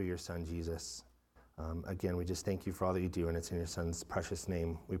through your son, Jesus. Again, we just thank you for all that you do, and it's in your son's precious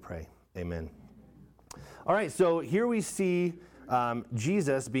name we pray. Amen. All right, so here we see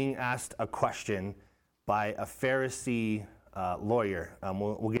Jesus being asked a question by a Pharisee lawyer.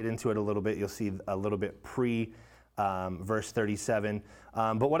 We'll get into it a little bit. You'll see a little bit verse 37.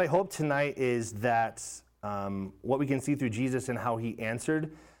 But what I hope tonight is that what we can see through Jesus and how he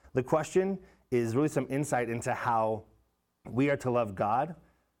answered the question is really some insight into how we are to love God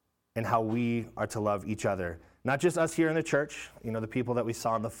and how we are to love each other. Not just us here in the church, the people that we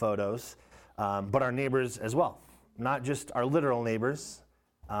saw in the photos, but our neighbors as well. Not just our literal neighbors,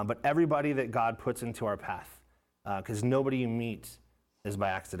 but everybody that God puts into our path. Because nobody you meet is by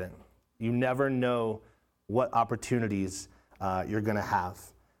accident. You never know what opportunities you're going to have.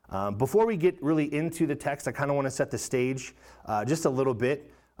 Before we get really into the text, I kind of want to set the stage just a little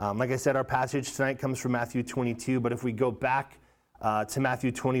bit. Like I said, our passage tonight comes from Matthew 22, but if we go back to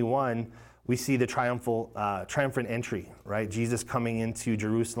Matthew 21, we see the triumphant entry, right? Jesus coming into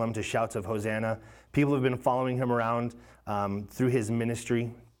Jerusalem to shouts of Hosanna. People have been following him around through his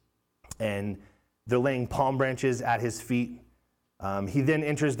ministry, and they're laying palm branches at his feet. He then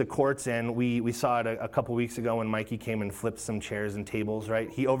enters the courts, and we saw it a couple weeks ago when Mikey came and flipped some chairs and tables, right?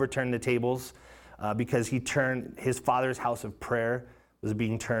 He overturned the tables because he turned his father's house of prayer was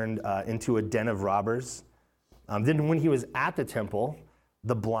being turned into a den of robbers. Then when he was at the temple,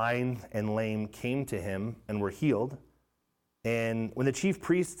 the blind and lame came to him and were healed. And when the chief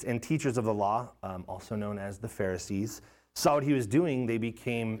priests and teachers of the law, also known as the Pharisees, saw what he was doing, they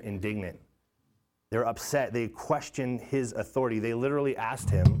became indignant. They were upset. They questioned his authority. They literally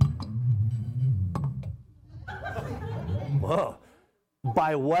asked him, whoa,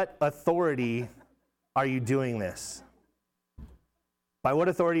 by what authority are you doing this? By what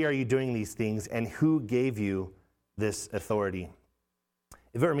authority are you doing these things, and who gave you this authority?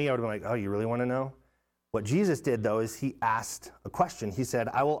 If it were me, I would have been like, oh, you really want to know? What Jesus did, though, is he asked a question. He said,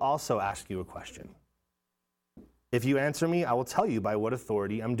 I will also ask you a question. If you answer me, I will tell you by what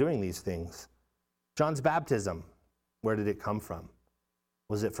authority I'm doing these things. John's baptism, where did it come from?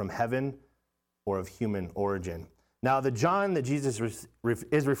 Was it from heaven or of human origin? Now, the John that Jesus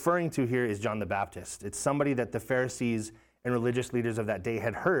is referring to here is John the Baptist. It's somebody that the Pharisees and religious leaders of that day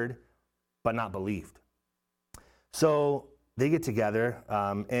had heard, but not believed. So they get together,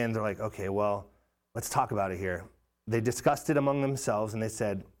 and they're like, okay, well, let's talk about it here. They discussed it among themselves, and they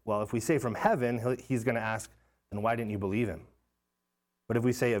said, well, if we say from heaven, he's going to ask, then why didn't you believe him? But if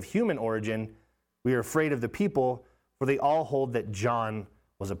we say of human origin, we are afraid of the people, for they all hold that John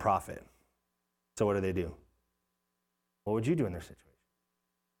was a prophet. So what do? What would you do in their situation?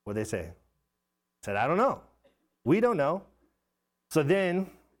 What did they say? Said, I don't know. We don't know. So then,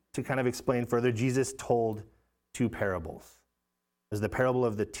 to kind of explain further, Jesus told two parables. There's the parable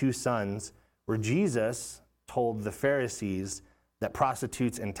of the two sons, where Jesus told the Pharisees that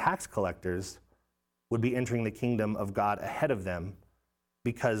prostitutes and tax collectors would be entering the kingdom of God ahead of them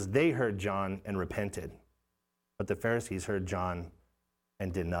because they heard John and repented. But the Pharisees heard John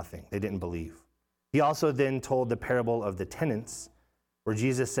and did nothing. They didn't believe. He also then told the parable of the tenants, where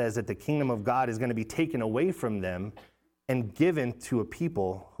Jesus says that the kingdom of God is going to be taken away from them and given to a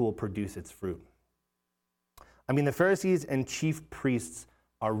people who will produce its fruit. I mean, the Pharisees and chief priests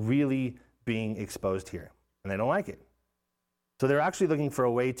are really being exposed here, and they don't like it. So they're actually looking for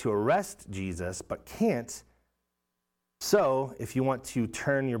a way to arrest Jesus, but can't. So if you want to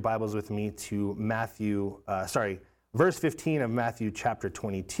turn your Bibles with me to verse 15 of Matthew chapter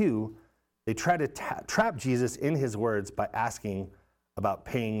 22, they try to trap Jesus in his words by asking about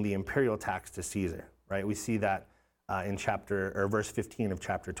paying the imperial tax to Caesar, right? We see that in verse 15 of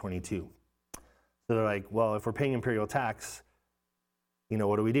chapter 22. So they're like, well, if we're paying imperial tax,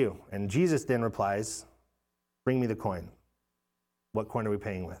 what do we do? And Jesus then replies, bring me the coin. What coin are we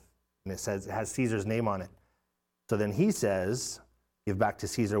paying with? And it has Caesar's name on it. So then he says, give back to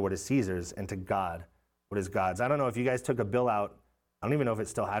Caesar what is Caesar's, and to God what is God's. I don't know if you guys took a bill out. I don't even know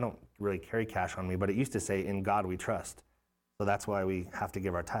if I don't really carry cash on me, but it used to say, in God we trust. So that's why we have to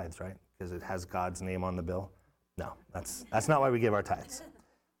give our tithes, right? Because it has God's name on the bill. No, that's not why we give our tithes.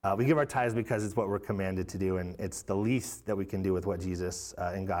 We give our tithes because it's what we're commanded to do, and it's the least that we can do with what Jesus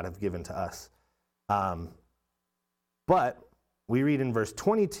and God have given to us. But we read in verse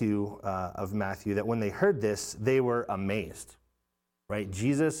 22 of Matthew that when they heard this, they were amazed, right?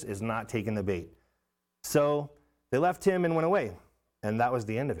 Jesus is not taking the bait. So they left him and went away, and that was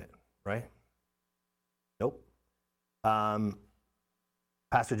the end of it, right? Nope.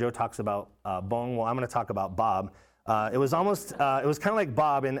 Pastor Joe talks about Bong. Well, I'm going to talk about Bob. It was kind of like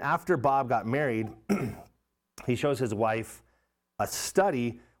Bob, and after Bob got married, he shows his wife a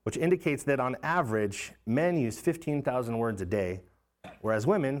study which indicates that on average, men use 15,000 words a day, whereas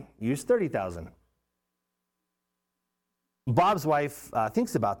women use 30,000. Bob's wife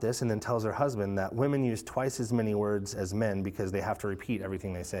thinks about this and then tells her husband that women use twice as many words as men because they have to repeat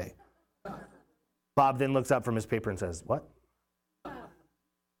everything they say. Bob then looks up from his paper and says, "What?"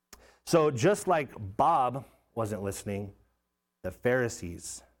 So just like Bob wasn't listening, the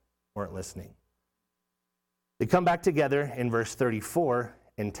Pharisees weren't listening. They come back together in verse 34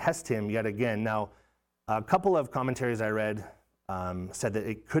 and test him yet again. Now, a couple of commentaries I read said that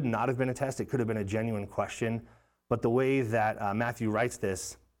it could not have been a test. It could have been a genuine question. But the way that Matthew writes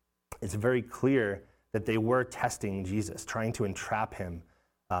this, it's very clear that they were testing Jesus, trying to entrap him,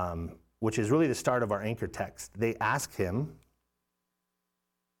 which is really the start of our anchor text. They ask him,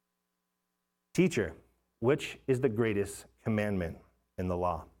 "Teacher, which is the greatest commandment in the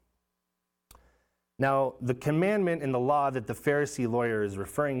law?" Now, the commandment in the law that the Pharisee lawyer is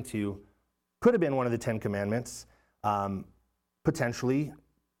referring to could have been one of the 10 commandments, potentially,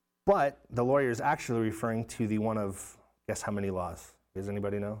 but the lawyer is actually referring to the one of, guess how many laws? Does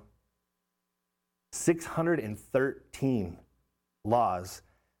anybody know? 613 laws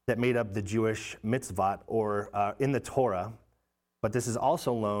that made up the Jewish mitzvot, or in the Torah, but this is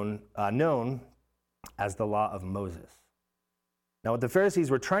also known as the law of Moses. Now, what the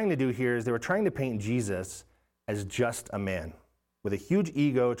Pharisees were trying to do here is they were trying to paint Jesus as just a man with a huge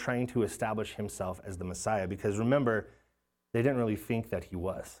ego, trying to establish himself as the Messiah, because remember, they didn't really think that he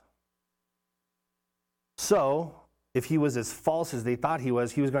was. So, if he was as false as they thought he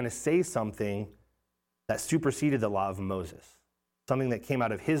was going to say something that superseded the law of Moses, something that came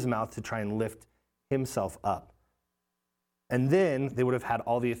out of his mouth to try and lift himself up. And then they would have had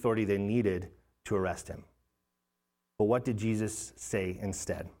all the authority they needed to arrest him. But what did Jesus say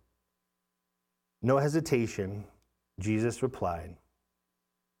instead? No hesitation, Jesus replied,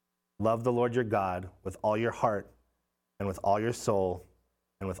 "Love the Lord your God with all your heart and with all your soul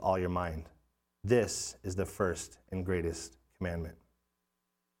and with all your mind. This is the first and greatest commandment."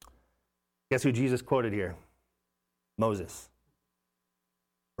 Guess who Jesus quoted here? Moses.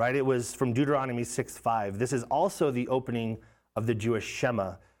 Right? It was from Deuteronomy 6:5. This is also the opening of the Jewish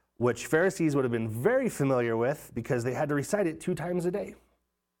Shema, which Pharisees would have been very familiar with because they had to recite it 2 times a day.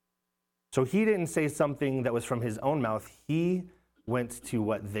 So he didn't say something that was from his own mouth. He went to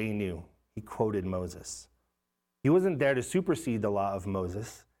what they knew. He quoted Moses. He wasn't there to supersede the law of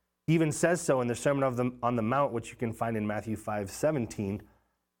Moses. He even says so in the Sermon on the Mount, which you can find in Matthew 5:17.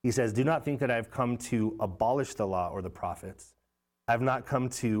 He says, "Do not think that I have come to abolish the law or the prophets. I have not come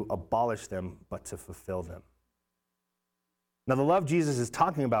to abolish them, but to fulfill them." Now, the love Jesus is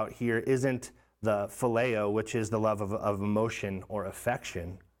talking about here isn't the phileo, which is the love of emotion or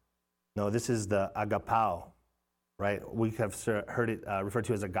affection. No, this is the agapao, right? We have heard it referred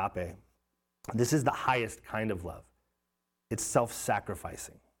to as agape. This is the highest kind of love. It's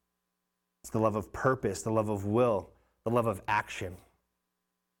self-sacrificing. It's the love of purpose, the love of will, the love of action.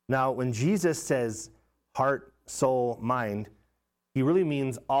 Now, when Jesus says heart, soul, mind, he really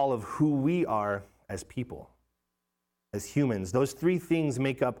means all of who we are as people, as humans. Those 3 things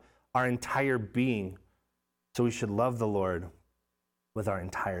make up our entire being. So we should love the Lord with our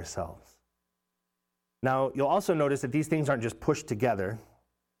entire selves. Now, you'll also notice that these things aren't just pushed together,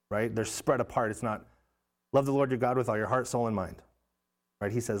 right? They're spread apart. It's not love the Lord your God with all your heart, soul, and mind.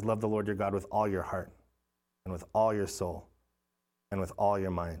 Right? He says love the Lord your God with all your heart and with all your soul and with all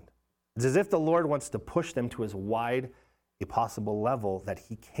your mind. It's as if the Lord wants to push them to as wide a possible level that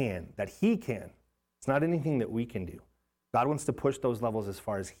he can. It's not anything that we can do. God wants to push those levels as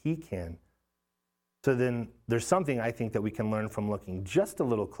far as he can. So then there's something I think that we can learn from looking just a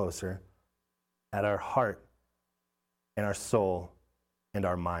little closer at our heart and our soul and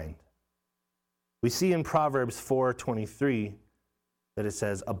our mind. We see in Proverbs 4:23 that it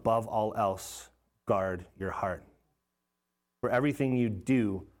says, "Above all else, guard your heart, for everything you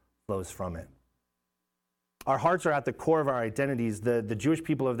do flows from it." Our hearts are at the core of our identities. The Jewish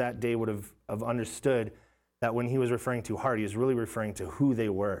people of that day would have understood that when he was referring to heart, he was really referring to who they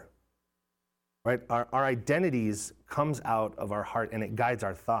were. Right? Our identities comes out of our heart, and it guides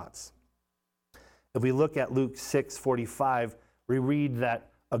our thoughts. If we look at Luke 6:45, we read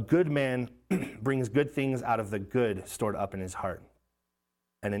that a good man brings good things out of the good stored up in his heart,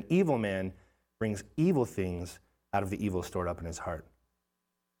 and an evil man brings evil things out of the evil stored up in his heart.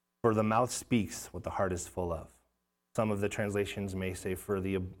 For the mouth speaks what the heart is full of. Some of the translations may say, for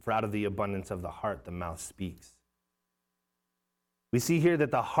out of the abundance of the heart, the mouth speaks. We see here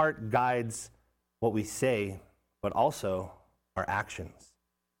that the heart guides what we say, but also our actions.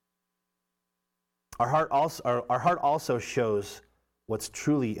 Our heart also shows what's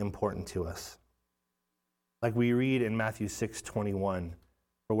truly important to us. Like we read in Matthew 6:21,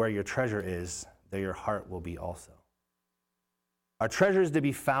 for where your treasure is, there your heart will be also. Our treasure is to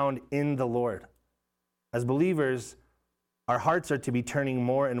be found in the Lord. As believers, our hearts are to be turning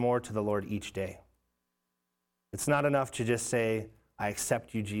more and more to the Lord each day. It's not enough to just say, I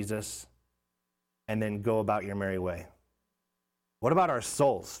accept you, Jesus, and then go about your merry way. What about our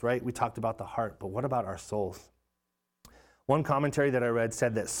souls, right? We talked about the heart, but what about our souls? One commentary that I read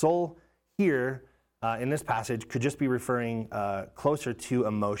said that soul here in this passage could just be referring closer to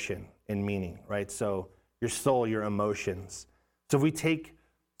emotion in meaning, right? So your soul, your emotions. So if we take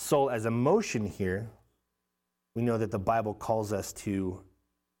soul as emotion here, we know that the Bible calls us to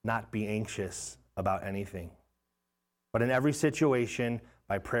not be anxious about anything, but in every situation,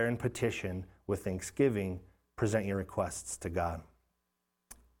 by prayer and petition, with thanksgiving, present your requests to God.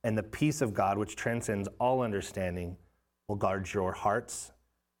 And the peace of God, which transcends all understanding, will guard your hearts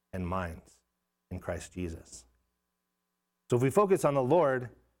and minds in Christ Jesus. So if we focus on the Lord,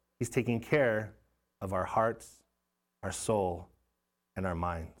 he's taking care of our hearts, our soul, and our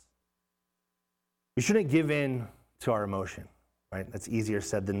minds. We shouldn't give in to our emotion, right? That's easier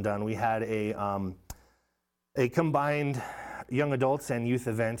said than done. We had a combined young adults and youth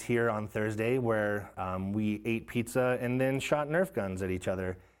event here on Thursday where we ate pizza and then shot Nerf guns at each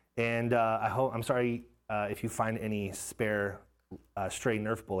other. And I'm sorry if you find any spare stray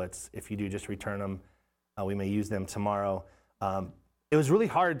Nerf bullets. If you do, just return them. We may use them tomorrow. It was really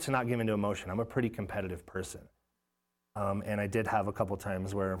hard to not give into emotion. I'm a pretty competitive person. And I did have a couple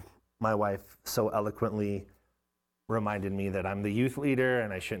times where my wife so eloquently reminded me that I'm the youth leader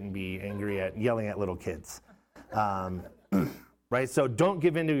and I shouldn't be yelling at little kids. Right? So don't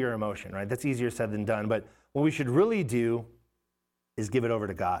give into your emotion, right? That's easier said than done. But what we should really do is give it over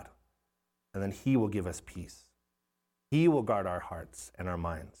to God. And then he will give us peace. He will guard our hearts and our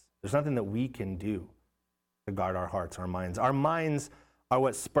minds. There's nothing that we can do to guard our hearts, our minds. Our minds are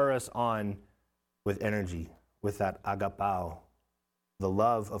what spur us on with energy, with that agapao, the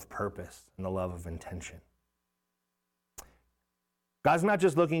love of purpose and the love of intention. God's not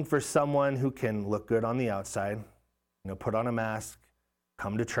just looking for someone who can look good on the outside, put on a mask,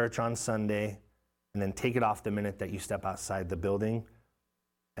 come to church on Sunday, and then take it off the minute that you step outside the building,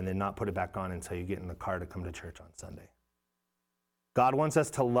 and then not put it back on until you get in the car to come to church on Sunday. God wants us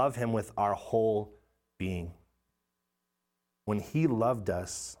to love him with our whole being. When he loved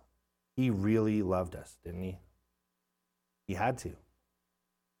us, he really loved us, didn't he? He had to.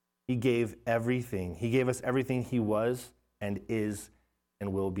 He gave everything. He gave us everything he was and is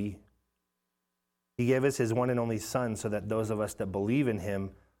and will be. He gave us his one and only Son so that those of us that believe in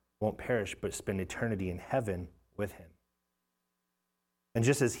him won't perish but spend eternity in heaven with him. And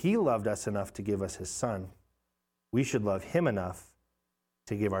just as he loved us enough to give us his Son, we should love him enough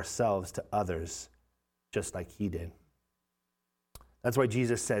to give ourselves to others just like he did. That's why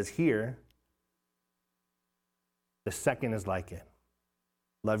Jesus says here, the second is like it.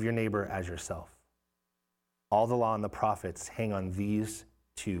 Love your neighbor as yourself. All the law and the prophets hang on these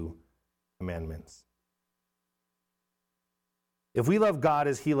two commandments. If we love God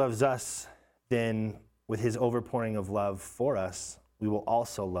as he loves us, then with his overpouring of love for us, we will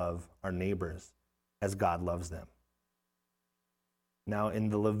also love our neighbors as God loves them. Now, in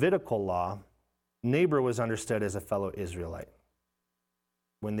the Levitical law, neighbor was understood as a fellow Israelite.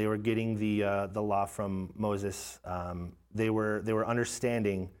 When they were getting the law from Moses, they were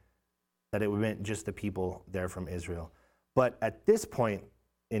understanding that it meant just the people there from Israel. But at this point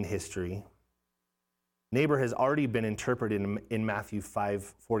in history, neighbor has already been interpreted in Matthew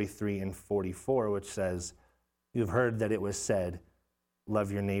 5:43 and 44, which says, "You've heard that it was said,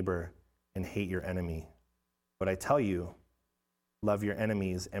 'Love your neighbor and hate your enemy.' But I tell you, love your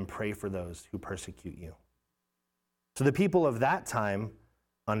enemies and pray for those who persecute you." So the people of that time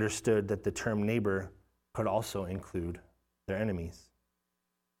understood that the term neighbor could also include their enemies.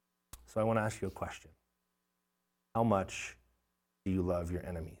 So I want to ask you a question. How much do you love your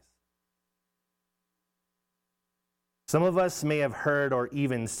enemies? Some of us may have heard or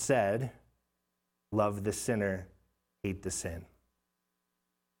even said, love the sinner, hate the sin.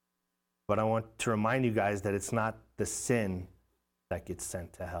 But I want to remind you guys that it's not the sin that gets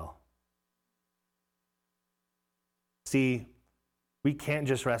sent to hell. See, we can't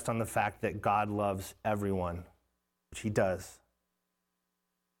just rest on the fact that God loves everyone, which he does.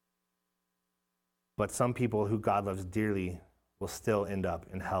 But some people who God loves dearly will still end up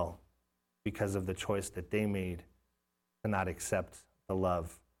in hell because of the choice that they made to not accept the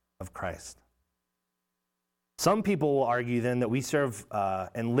love of Christ. Some people will argue then that we serve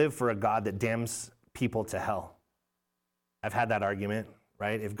and live for a God that damns people to hell. I've had that argument,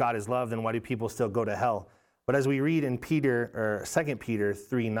 right? If God is love, then why do people still go to hell? But as we read in 2 Peter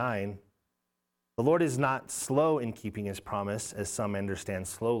 3:9, the Lord is not slow in keeping his promise, as some understand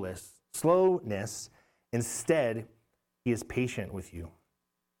slowness. Instead, he is patient with you,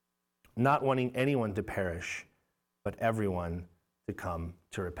 not wanting anyone to perish, but everyone to come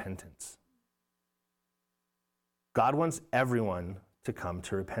to repentance. God wants everyone to come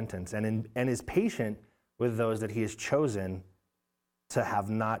to repentance and is patient with those that he has chosen to have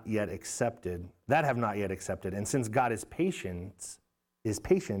not yet accepted, And since God is patient,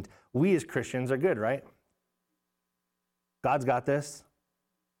 we as Christians are good, right? God's got this.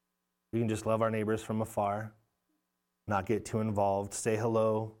 We can just love our neighbors from afar, not get too involved, say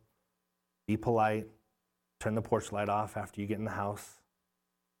hello, be polite, turn the porch light off after you get in the house.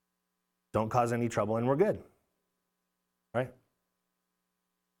 Don't cause any trouble, and we're good, right?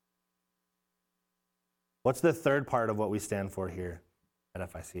 What's the third part of what we stand for here at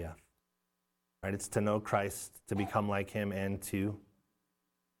FICF? Right? It's to know Christ, to become like him, and to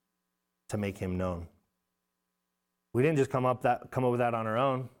make him known. We didn't just come up with that on our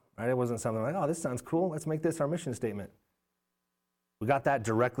own, right? It wasn't something like, oh, this sounds cool. Let's make this our mission statement. We got that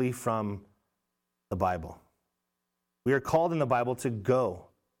directly from the Bible. We are called in the Bible to go.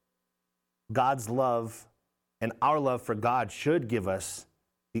 God's love and our love for God should give us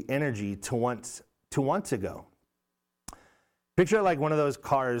the energy to want to go. Picture it like one of those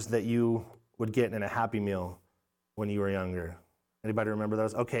cars that you would get in a Happy Meal when you were younger. Anybody remember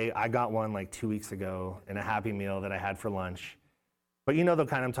those? Okay, I got one like 2 weeks ago in a Happy Meal that I had for lunch. But you know the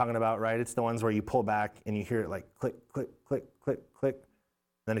kind I'm talking about, right? It's the ones where you pull back and you hear it like click, click, click, click, click.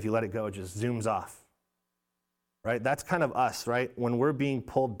 Then if you let it go, it just zooms off, right? That's kind of us, right? When we're being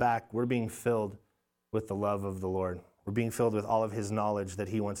pulled back, we're being filled with the love of the Lord. We're being filled with all of his knowledge that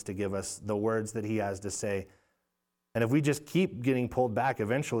he wants to give us, the words that he has to say. And if we just keep getting pulled back,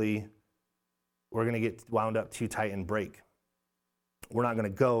 eventually we're going to get wound up too tight and break. We're not going to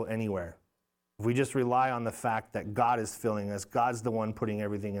go anywhere. If we just rely on the fact that God is filling us, God's the one putting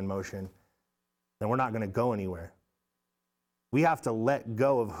everything in motion, then we're not going to go anywhere. We have to let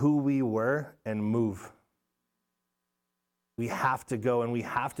go of who we were and move. We have to go, and we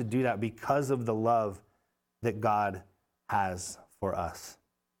have to do that because of the love that God has for us.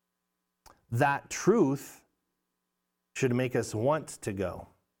 That truth should make us want to go,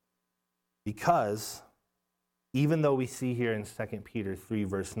 because even though we see here in 2 Peter 3,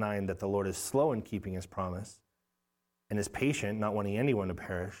 verse 9, that the Lord is slow in keeping his promise and is patient, not wanting anyone to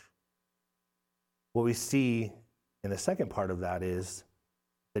perish, what we see in the second part of that is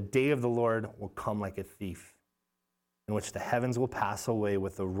the day of the Lord will come like a thief, in which the heavens will pass away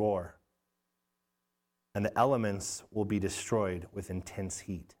with a roar, and the elements will be destroyed with intense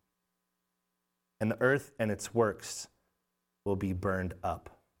heat, and the earth and its works will be burned up.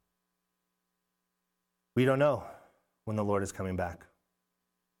 We don't know when the Lord is coming back,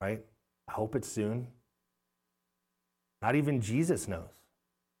 right? I hope it's soon. Not even Jesus knows,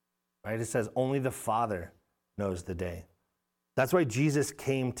 right? It says only the Father knows the day. That's why Jesus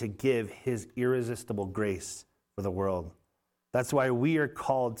came to give his irresistible grace for the world. That's why we are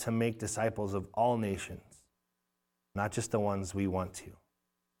called to make disciples of all nations, not just the ones we want to.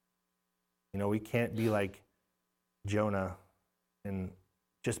 You know, we can't be like Jonah, and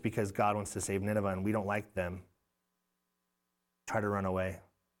just because God wants to save Nineveh and we don't like them, try to run away,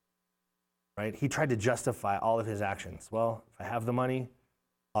 right? He tried to justify all of his actions. Well, if I have the money,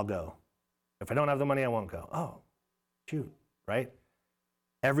 I'll go. If I don't have the money, I won't go. Oh, shoot, right?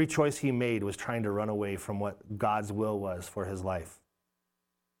 Every choice he made was trying to run away from what God's will was for his life.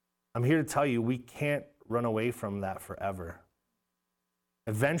 I'm here to tell you, we can't run away from that forever.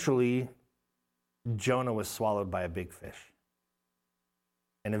 Eventually, Jonah was swallowed by a big fish.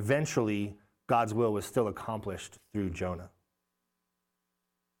 And eventually, God's will was still accomplished through Jonah.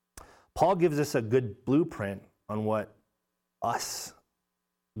 Paul gives us a good blueprint on what us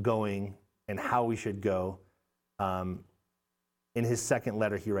going and how we should go. In his second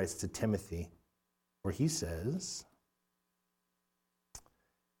letter, he writes to Timothy, where he says,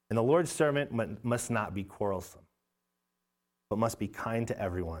 "And the Lord's servant must not be quarrelsome, but must be kind to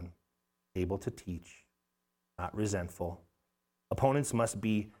everyone, able to teach, not resentful. Opponents must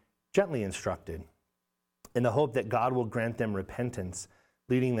be gently instructed, in the hope that God will grant them repentance,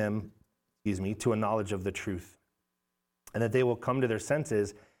 leading them, to a knowledge of the truth, and that they will come to their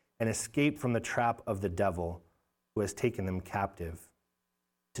senses and escape from the trap of the devil, who has taken them captive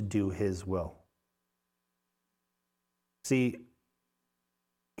to do his will." See,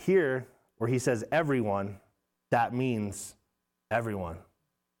 here where he says everyone, that means everyone.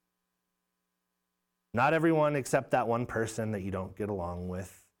 Not everyone except that one person that you don't get along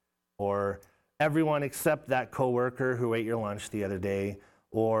with, or everyone except that coworker who ate your lunch the other day,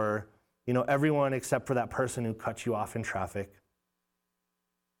 or everyone except for that person who cut you off in traffic.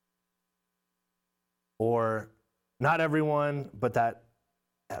 Or not everyone, but that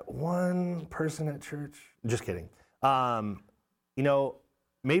one person at church. Just kidding.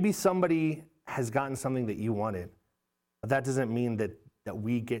 Maybe somebody has gotten something that you wanted, but that doesn't mean that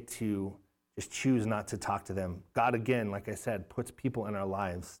we get to just choose not to talk to them. God, again, like I said, puts people in our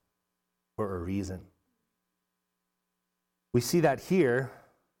lives for a reason. We see that here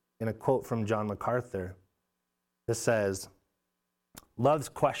in a quote from John MacArthur that says, "Love's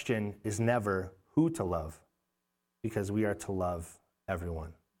question is never who to love, because we are to love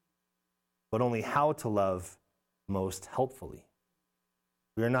everyone, but only how to love most helpfully.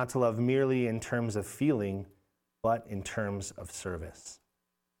 We are not to love merely in terms of feeling, but in terms of service."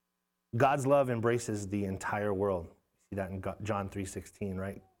 God's love embraces the entire world. You see that in John 3:16,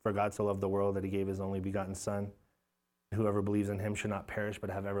 right? "For God so loved the world that he gave his only begotten Son. Whoever believes in him should not perish, but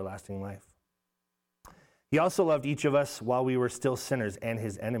have everlasting life." He also loved each of us while we were still sinners and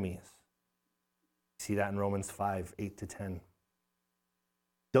his enemies. You see that in Romans 5:8-10.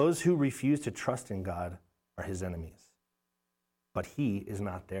 Those who refuse to trust in God are his enemies, but he is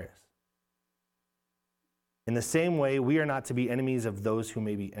not theirs. In the same way, we are not to be enemies of those who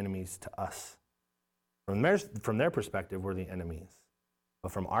may be enemies to us. From their perspective, we're the enemies.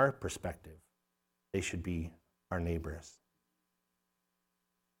 But from our perspective, they should be our neighbors.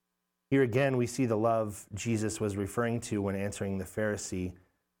 Here again, we see the love Jesus was referring to when answering the Pharisee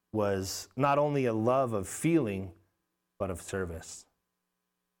was not only a love of feeling, but of service.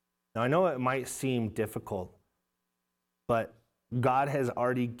 Now, I know it might seem difficult, but God has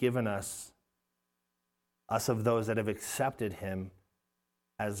already given us of those that have accepted him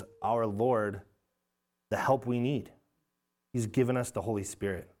as our Lord, the help we need. He's given us the Holy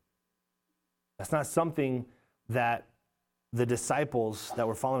Spirit. That's not something that the disciples that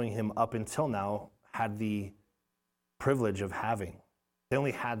were following him up until now had the privilege of having. They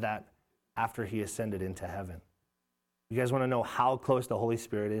only had that after he ascended into heaven. You guys want to know how close the Holy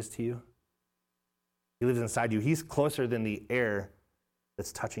Spirit is to you? He lives inside you. He's closer than the air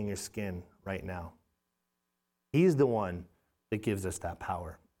that's touching your skin right now. He's the one that gives us that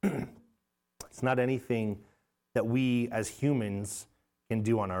power. It's not anything that we as humans can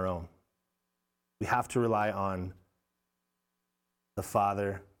do on our own. We have to rely on the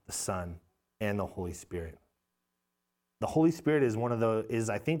Father, the Son, and the Holy Spirit. The Holy Spirit is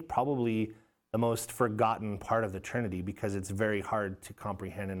I think probably the most forgotten part of the Trinity because it's very hard to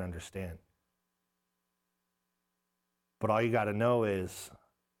comprehend and understand. But all you got to know is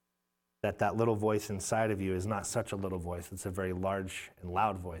that little voice inside of you is not such a little voice. It's a very large and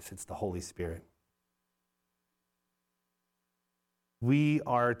loud voice. It's the Holy Spirit. We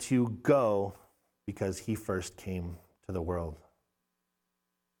are to go because he first came to the world.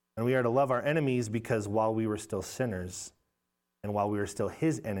 And we are to love our enemies because while we were still sinners and while we were still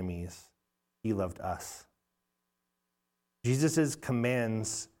his enemies, he loved us. Jesus'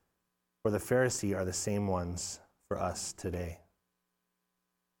 commands for the Pharisee are the same ones for us today.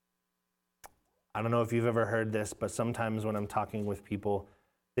 I don't know if you've ever heard this, but sometimes when I'm talking with people,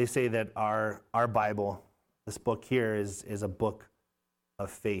 they say that our Bible, this book here, is a book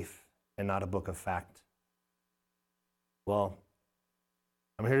of faith and not a book of fact. Well,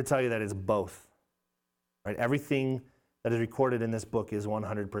 I'm here to tell you that it's both. Right? Everything that is recorded in this book is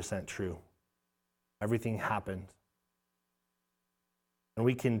 100% true. Everything happened. And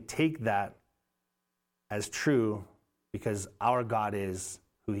we can take that as true because our God is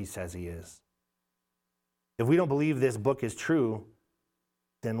who he says he is. If we don't believe this book is true,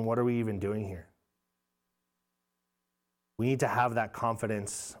 then what are we even doing here? We need to have that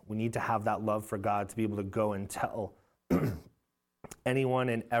confidence. We need to have that love for God to be able to go and tell anyone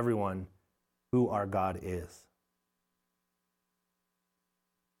and everyone who our God is.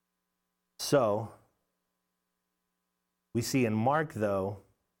 So, we see in Mark, though,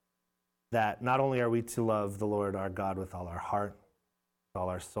 that not only are we to love the Lord our God with all our heart, with all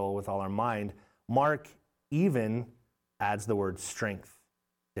our soul, with all our mind, Mark even adds the word strength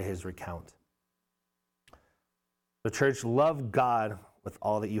to his recount. The church, love God with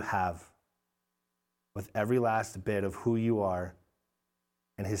all that you have, with every last bit of who you are,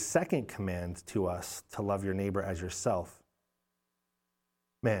 and his second command to us to love your neighbor as yourself.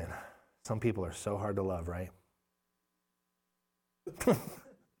 Man, some people are so hard to love, right?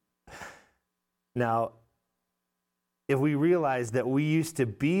 Now, if we realize that we used to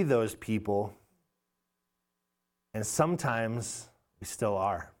be those people, and sometimes we still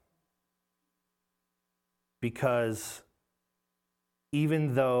are. because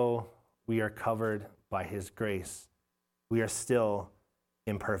even though we are covered by his grace, we are still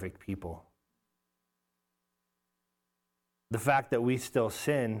imperfect people. The fact that we still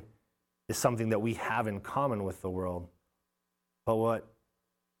sin is something that we have in common with the world. But what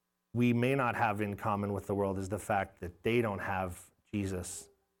we may not have in common with the world is the fact that they don't have Jesus.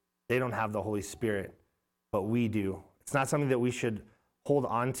 They don't have the Holy Spirit, but we do. It's not something that we should hold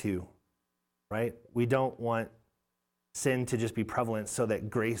on to, right? We don't want sin to just be prevalent so that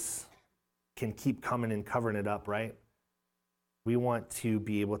grace can keep coming and covering it up, right? We want to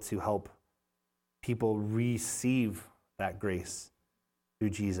be able to help people receive that grace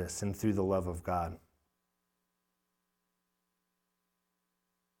through Jesus and through the love of God.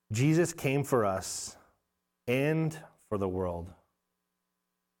 Jesus came for us and for the world,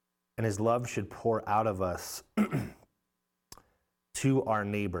 and his love should pour out of us to our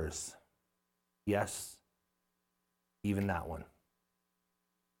neighbors. Yes, even that one.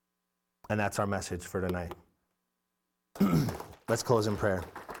 And that's our message for tonight. Let's close in prayer.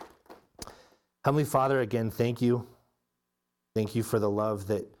 Heavenly Father, again, thank you. Thank you for the love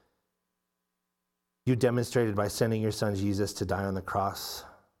that you demonstrated by sending your son Jesus to die on the cross.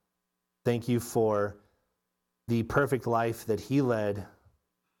 Thank you for the perfect life that he led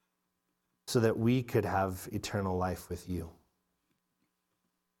so that we could have eternal life with you.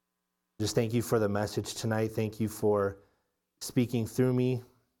 Just thank you for the message tonight. Thank you for speaking through me.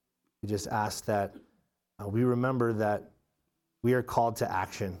 We just ask that we remember that we are called to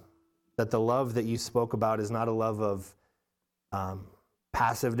action, that the love that you spoke about is not a love of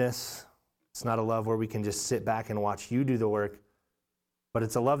passiveness. It's not a love where we can just sit back and watch you do the work, but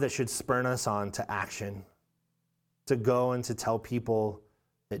it's a love that should spur us on to action, to go and to tell people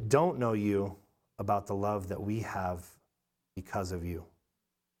that don't know you about the love that we have because of you.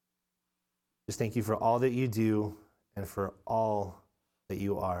 Just thank you for all that you do and for all that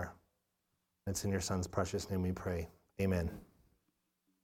you are. It's in your son's precious name we pray. Amen.